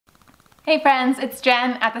Hey friends, it's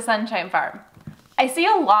Jen at the Sunshine Farm. I see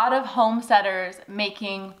a lot of homesteaders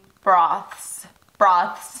making broths.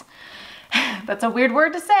 That's a weird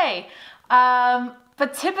word to say.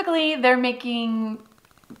 But typically they're making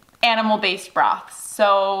animal-based broths.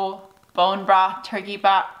 So bone broth, turkey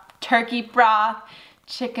broth,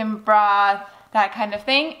 chicken broth, that kind of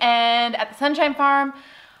thing. And at the Sunshine Farm,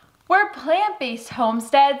 we're a plant-based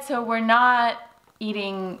homestead, so we're not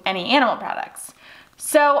eating any animal products.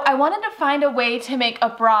 So I wanted to find a way to make a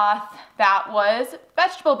broth that was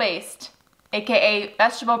vegetable-based, aka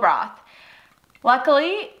vegetable broth.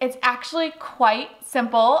 Luckily, it's actually quite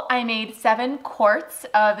simple. I made 7 quarts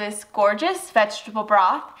of this gorgeous vegetable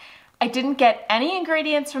broth. I didn't get any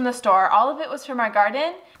ingredients from the store. All of it was from our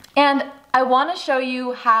garden. And I want to show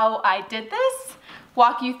you how I did this,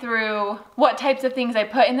 walk you through what types of things I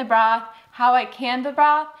put in the broth, how I canned the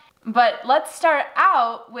broth. But let's start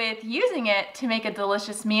out with using it to make a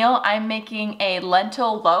delicious meal. I'm making a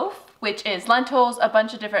lentil loaf, which is lentils, a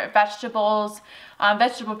bunch of different vegetables,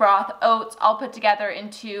 vegetable broth, oats, all put together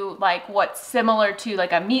into like what's similar to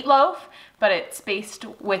like a meatloaf, but it's spaced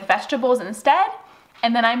with vegetables instead.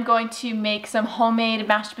 And then I'm going to make some homemade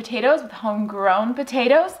mashed potatoes with homegrown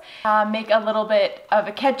potatoes. Make a little bit of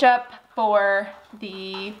a ketchup for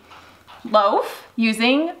the loaf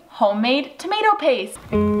using homemade tomato paste.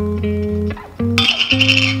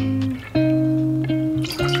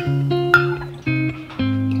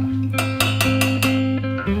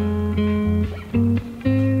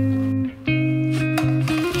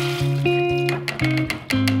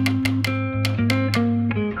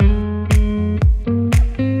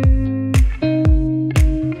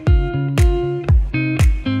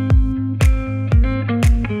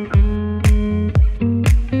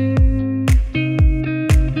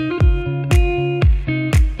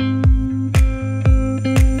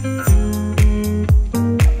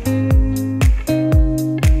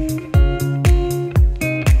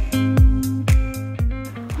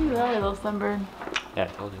 Yeah, I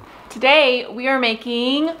told you. Today we are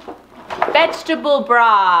making vegetable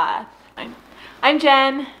broth. I'm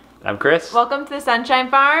Jen. I'm Chris. Welcome to the Sunshine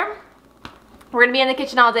Farm. We're gonna be in the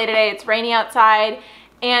kitchen all day today. It's rainy outside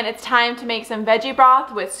and it's time to make some veggie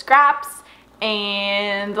broth with scraps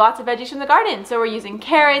and lots of veggies from the garden. So we're using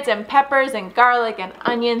carrots and peppers and garlic and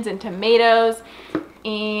onions and tomatoes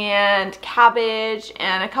and cabbage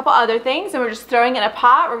and a couple other things, and we're just throwing it in a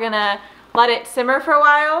pot. We're gonna let it simmer for a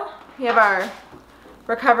while. We have our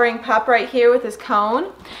recovering pup right here with his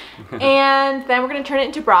cone. And then we're gonna turn it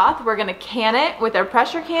into broth. We're gonna can it with our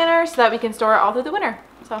pressure canner so that we can store it all through the winter.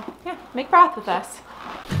 So yeah, make broth with us.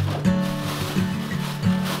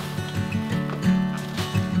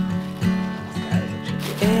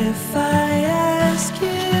 If I ask you,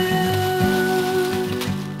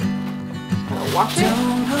 Wash it.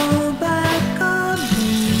 don't hold back on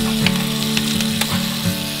me.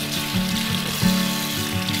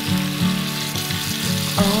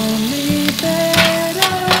 Only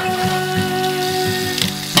better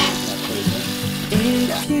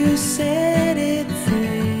if you set it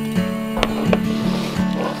free.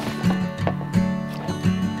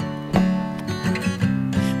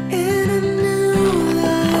 In a new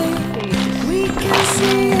light, we can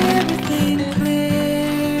see everything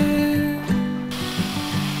clear.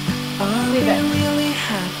 Are we really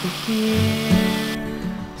happy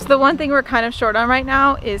here? So the one thing we're kind of short on right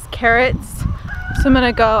now is carrots. So I'm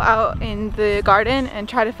gonna go out in the garden and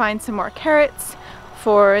try to find some more carrots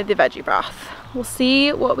for the veggie broth. We'll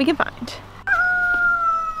see what we can find.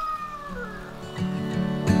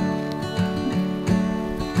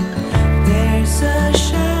 There's a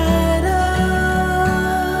shadow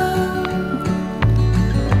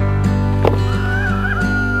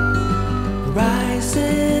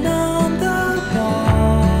rising on the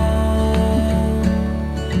wall.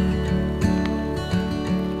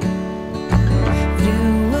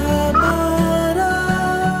 Through a bottle.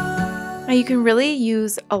 Now you can really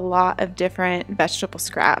use a lot of different vegetable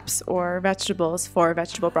scraps or vegetables for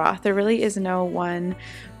vegetable broth. There really is no one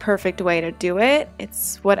perfect way to do it.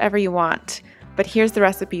 It's whatever you want. But here's the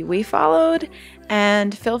recipe we followed,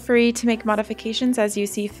 and feel free to make modifications as you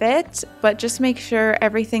see fit, but just make sure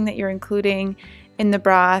everything that you're including in the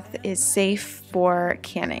broth is safe for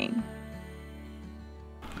canning.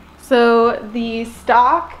 So the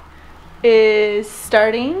stock is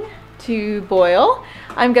starting to boil.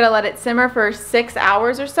 I'm gonna let it simmer for 6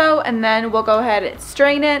 hours or so, and then we'll go ahead and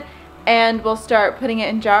strain it, and we'll start putting it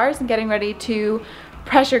in jars and getting ready to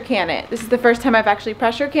pressure can it. This is the first time I've actually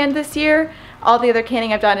pressure canned this year. All the other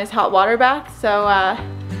canning I've done is hot water bath, so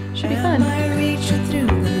should be fun.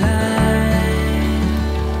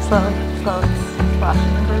 Slowly, slowly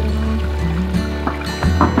splashing the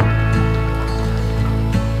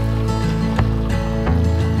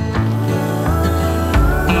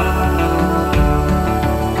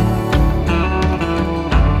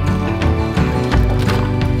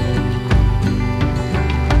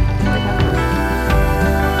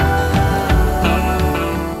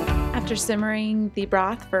simmering the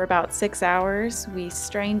broth for about 6 hours. We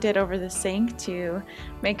strained it over the sink to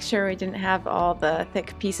make sure we didn't have all the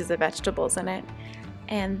thick pieces of vegetables in it.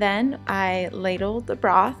 And then I ladled the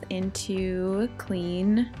broth into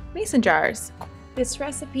clean mason jars. This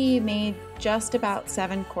recipe made just about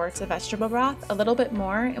 7 quarts of vegetable broth, a little bit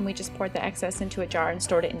more, and we just poured the excess into a jar and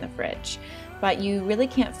stored it in the fridge. But you really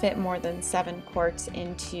can't fit more than 7 quarts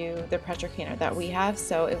into the pressure canner that we have,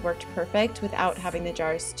 so it worked perfect without having the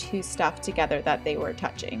jars too stuffed together that they were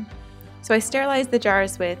touching. So I sterilized the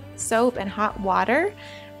jars with soap and hot water,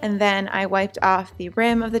 and then I wiped off the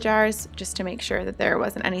rim of the jars just to make sure that there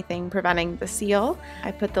wasn't anything preventing the seal.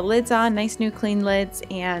 I put the lids on, nice new clean lids,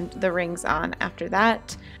 and the rings on after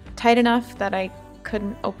that. Tight enough that I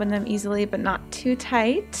couldn't open them easily, but not too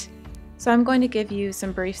tight. So I'm going to give you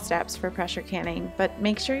some brief steps for pressure canning, but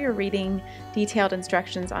make sure you're reading detailed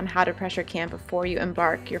instructions on how to pressure can before you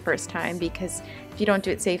embark your first time, because if you don't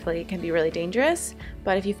do it safely, it can be really dangerous.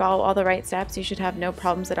 But if you follow all the right steps, you should have no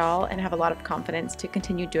problems at all and have a lot of confidence to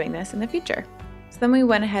continue doing this in the future. So then we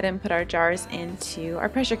went ahead and put our jars into our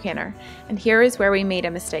pressure canner. And here is where we made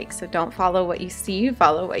a mistake. So don't follow what you see,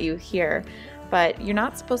 follow what you hear. But you're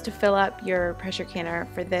not supposed to fill up your pressure canner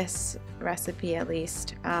for this recipe, at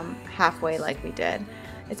least halfway like we did.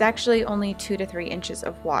 It's actually only 2 to 3 inches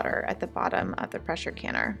of water at the bottom of the pressure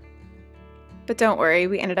canner. But don't worry,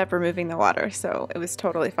 we ended up removing the water, so it was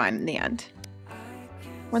totally fine in the end.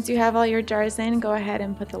 Once you have all your jars in, go ahead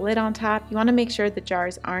and put the lid on top. You want to make sure the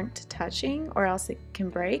jars aren't touching or else it can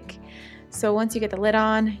break. So once you get the lid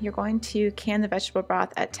on, you're going to can the vegetable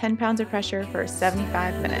broth at 10 pounds of pressure for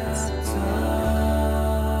 75 minutes.